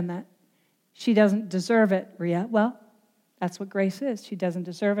understand that? She doesn't deserve it, Ria. Well, that's what grace is. She doesn't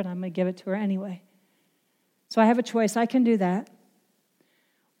deserve it. I'm going to give it to her anyway. So I have a choice. I can do that.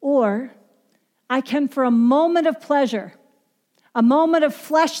 Or I can, for a moment of pleasure, a moment of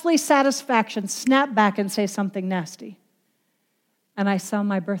fleshly satisfaction, snap back and say something nasty. And I sell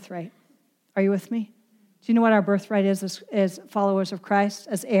my birthright. Are you with me? Do you know what our birthright is as followers of Christ,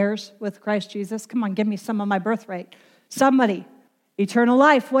 as heirs with Christ Jesus? Come on, give me some of my birthright. Somebody. Eternal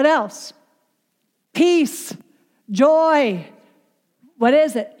life. What else? Peace. Joy. What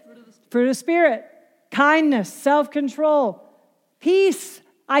is it? Fruit of the Spirit. Kindness. Self-control. Peace.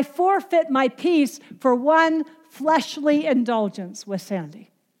 I forfeit my peace for one fleshly indulgence with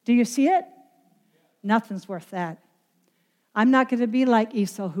Sandy. Do you see it? Nothing's worth that. I'm not going to be like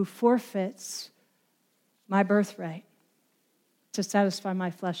Esau, who forfeits my birthright to satisfy my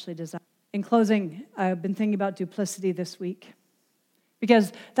fleshly desire. In closing, I've been thinking about duplicity this week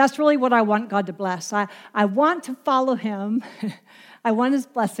because that's really what I want God to bless. I want to follow him. I want his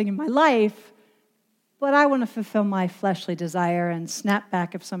blessing in my life, but I want to fulfill my fleshly desire and snap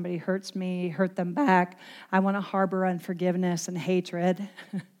back if somebody hurts me, hurt them back. I want to harbor unforgiveness and hatred.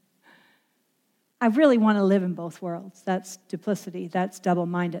 I really want to live in both worlds. That's duplicity. That's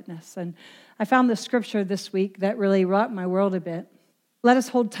double-mindedness. And I found this scripture this week that really rocked my world a bit. Let us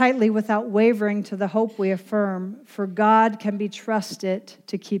hold tightly without wavering to the hope we affirm, for God can be trusted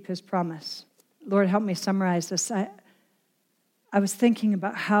to keep his promise. Lord, help me summarize this. I was thinking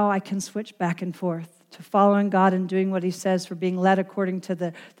about how I can switch back and forth to following God and doing what he says, for being led according to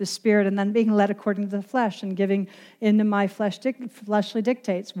the Spirit, and then being led according to the flesh and giving into my fleshly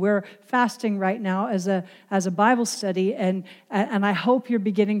dictates. We're fasting right now as a Bible study, and I hope you're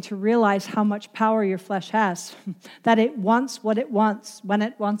beginning to realize how much power your flesh has, that it wants what it wants when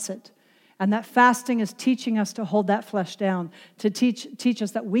it wants it. And that fasting is teaching us to hold that flesh down, to teach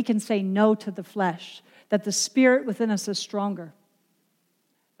us that we can say no to the flesh, that the Spirit within us is stronger.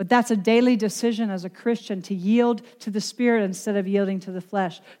 But that's a daily decision as a Christian, to yield to the Spirit instead of yielding to the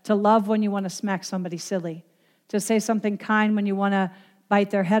flesh, to love when you want to smack somebody silly, to say something kind when you want to bite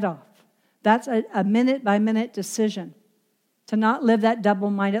their head off. That's a minute-by-minute decision, to not live that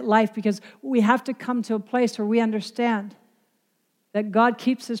double-minded life, because we have to come to a place where we understand that God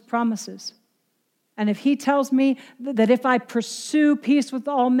keeps his promises. And if he tells me that if I pursue peace with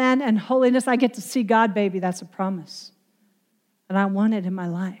all men and holiness, I get to see God, baby, that's a promise. And I want it in my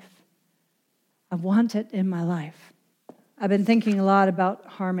life. I want it in my life. I've been thinking a lot about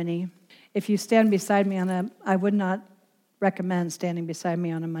harmony. If you stand beside me I would not recommend standing beside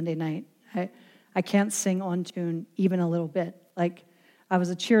me on a Monday night. I can't sing on tune even a little bit. Like, I was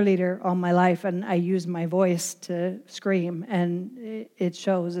a cheerleader all my life, and I used my voice to scream, and it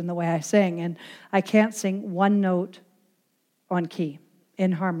shows in the way I sing. And I can't sing one note on key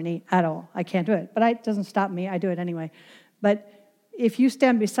in harmony at all. I can't do it. But it doesn't stop me. I do it anyway. But if you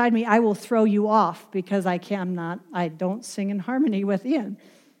stand beside me, I will throw you off because I don't sing in harmony with Ian.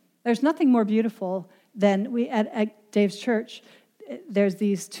 There's nothing more beautiful than at Dave's church, there's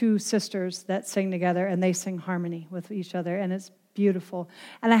these two sisters that sing together, and they sing harmony with each other, and it's beautiful.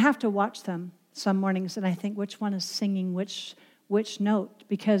 And I have to watch them some mornings, and I think, which one is singing which note?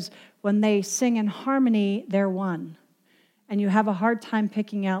 Because when they sing in harmony, they're one. And you have a hard time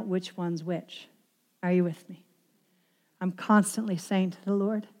picking out which one's which. Are you with me? I'm constantly saying to the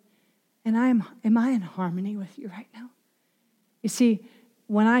Lord, am I in harmony with you right now? You see,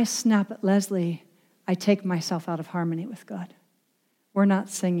 when I snap at Leslie, I take myself out of harmony with God. We're not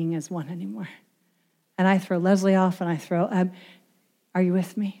singing as one anymore. And I throw Leslie off, and are you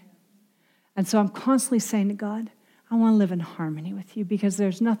with me? And so I'm constantly saying to God, I want to live in harmony with you, because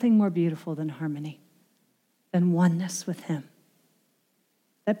there's nothing more beautiful than harmony, than oneness with him.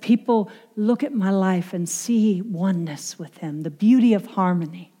 That people look at my life and see oneness with him, the beauty of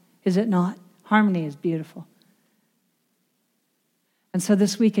harmony. Is it not? Harmony is beautiful. And so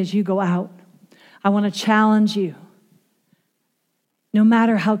this week, as you go out, I want to challenge you. No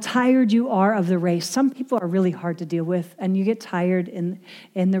matter how tired you are of the race, some people are really hard to deal with, and you get tired in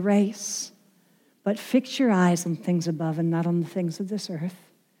the race. But fix your eyes on things above and not on the things of this earth.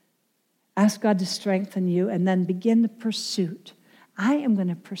 Ask God to strengthen you and then begin the pursuit. I am going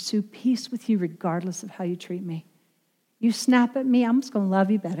to pursue peace with you regardless of how you treat me. You snap at me, I'm just going to love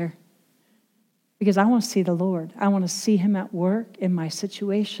you better. Because I want to see the Lord. I want to see him at work in my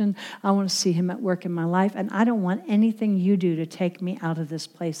situation. I want to see him at work in my life. And I don't want anything you do to take me out of this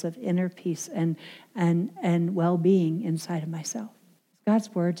place of inner peace and well-being inside of myself. God's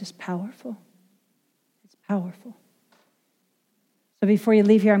word is powerful. It's powerful. So before you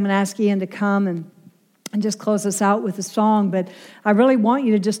leave here, I'm going to ask Ian to come and just close us out with a song. But I really want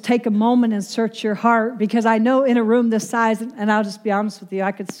you to just take a moment and search your heart, because I know in a room this size, and I'll just be honest with you,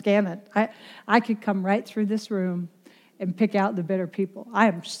 I could scan it. I could come right through this room and pick out the bitter people. I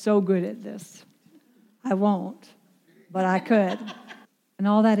am so good at this. I won't, but I could. And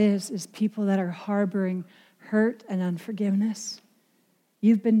all that is people that are harboring hurt and unforgiveness.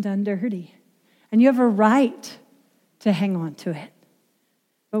 You've been done dirty, and you have a right to hang on to it.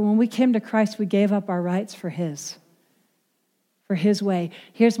 But when we came to Christ, we gave up our rights for his way.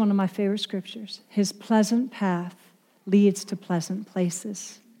 Here's one of my favorite scriptures. His pleasant path leads to pleasant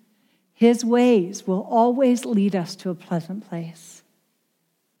places. His ways will always lead us to a pleasant place.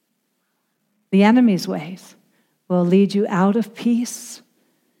 The enemy's ways will lead you out of peace,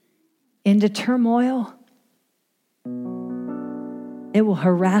 into turmoil. It will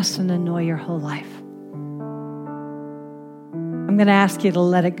harass and annoy your whole life. I'm going to ask you to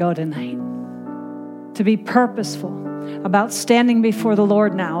let it go tonight, to be purposeful about standing before the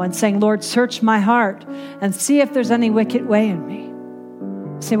Lord now and saying, Lord, search my heart and see if there's any wicked way in me.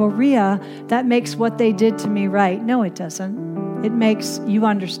 You say, well, Ria, that makes what they did to me right. No, it doesn't. It makes you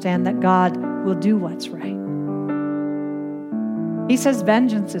understand that God will do what's right. He says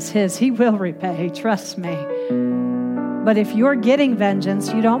vengeance is his. He will repay, trust me. But if you're getting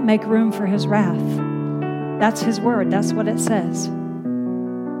vengeance, you don't make room for his wrath. That's his word. That's what it says.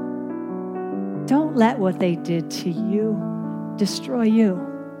 Don't let what they did to you destroy you.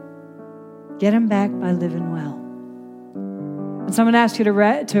 Get them back by living well. And so I'm going to ask you to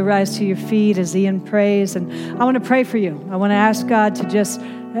rise to your feet as Ian prays. And I want to pray for you. I want to ask God to just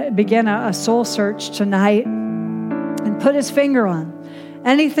begin a soul search tonight and put his finger on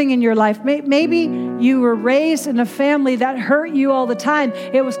anything in your life. Maybe you were raised in a family that hurt you all the time.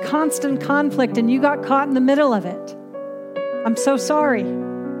 It was constant conflict and you got caught in the middle of it. I'm so sorry.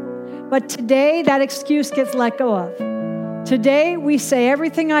 But today, that excuse gets let go of. Today, we say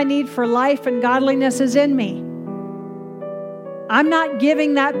everything I need for life and godliness is in me. I'm not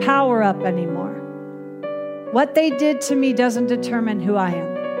giving that power up anymore. What they did to me doesn't determine who I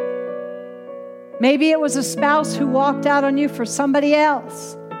am. Maybe it was a spouse who walked out on you for somebody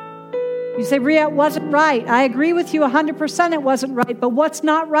else. You say, Ria, it wasn't right. I agree with you 100% it wasn't right. But what's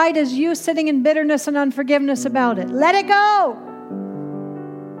not right is you sitting in bitterness and unforgiveness about it. Let it go.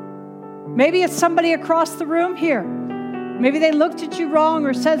 Maybe it's somebody across the room here. Maybe they looked at you wrong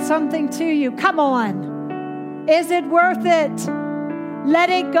or said something to you. Come on. Is it worth it? Let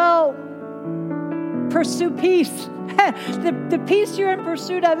it go. Pursue peace. The peace you're in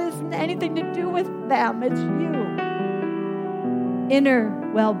pursuit of isn't anything to do with them. It's you.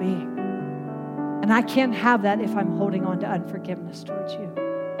 Inner well-being. And I can't have that if I'm holding on to unforgiveness towards you.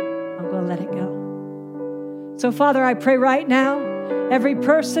 I'm going to let it go. So, Father, I pray right now, every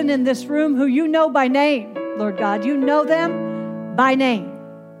person in this room who you know by name, Lord God, you know them by name.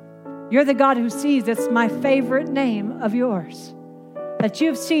 You're the God who sees. It's my favorite name of yours. That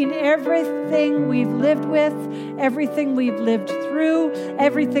you've seen everything we've lived with, everything we've lived through,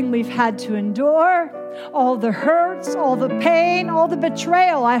 everything we've had to endure, all the hurts, all the pain, all the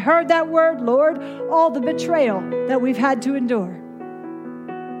betrayal. I heard that word, Lord, all the betrayal that we've had to endure.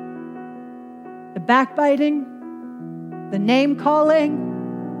 The backbiting, the name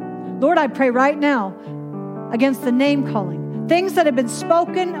calling. Lord, I pray right now against the name calling. Things that have been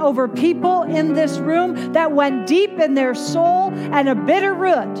spoken over people in this room that went deep in their soul and a bitter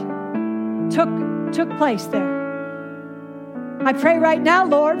root took place there. I pray right now,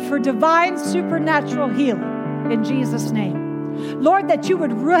 Lord, for divine supernatural healing in Jesus' name. Lord, that you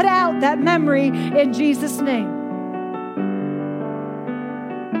would root out that memory in Jesus' name.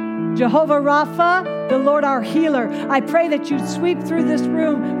 Jehovah Rapha, the Lord our healer, I pray that you sweep through this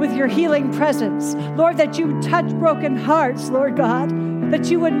room with your healing presence. Lord, that you would touch broken hearts, Lord God, that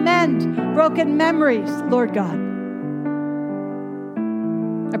you would mend broken memories, Lord God.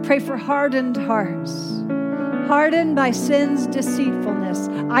 I pray for hardened hearts, hardened by sin's deceitfulness.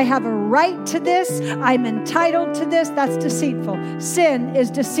 I have a right to this. I'm entitled to this. That's deceitful. Sin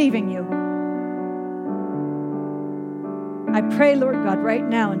is deceiving you. I pray, Lord God, right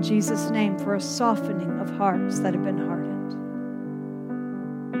now in Jesus' name for a softening of hearts that have been hardened.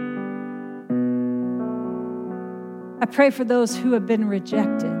 I pray for those who have been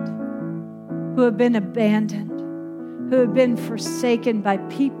rejected, who have been abandoned, who have been forsaken by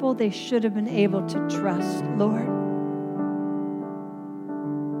people they should have been able to trust, Lord.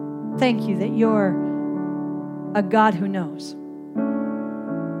 Thank you that you're a God who knows,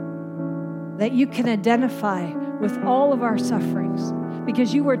 that you can identify with all of our sufferings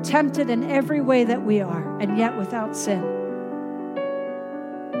because you were tempted in every way that we are, and yet without sin.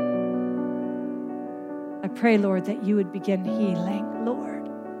 I pray, Lord, that you would begin healing, Lord.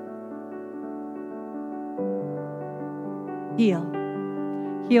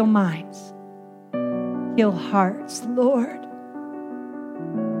 Heal minds, heal hearts, Lord.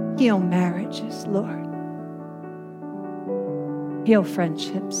 Heal marriages, Lord. Heal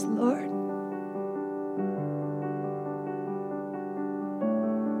friendships, Lord.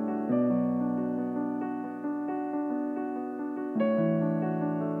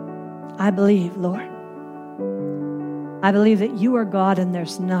 I believe, Lord. I believe that you are God and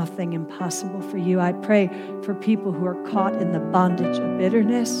there's nothing impossible for you. I pray for people who are caught in the bondage of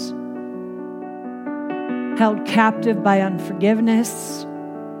bitterness, held captive by unforgiveness,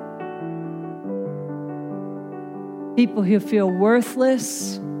 people who feel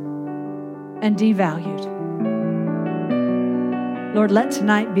worthless and devalued. Lord, let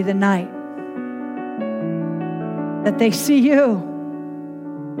tonight be the night that they see you,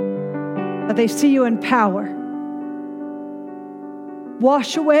 that they see you in power.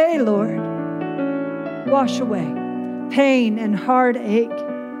 Wash away, Lord. Wash away pain and heartache.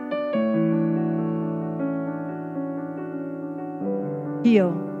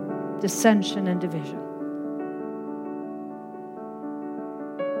 Heal dissension and division.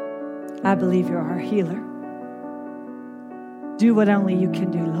 I believe you're our healer. Do what only you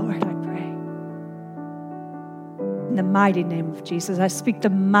can do, Lord, I pray. In the mighty name of Jesus, I speak the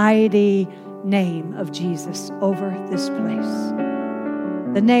mighty name of Jesus over this place.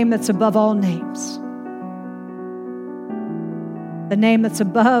 The name that's above all names. The name that's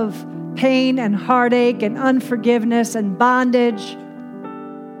above pain and heartache and unforgiveness and bondage.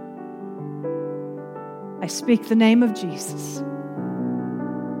 I speak the name of Jesus.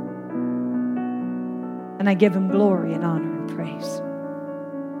 And I give him glory and honor and praise.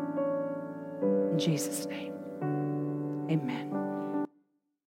 In Jesus' name, amen.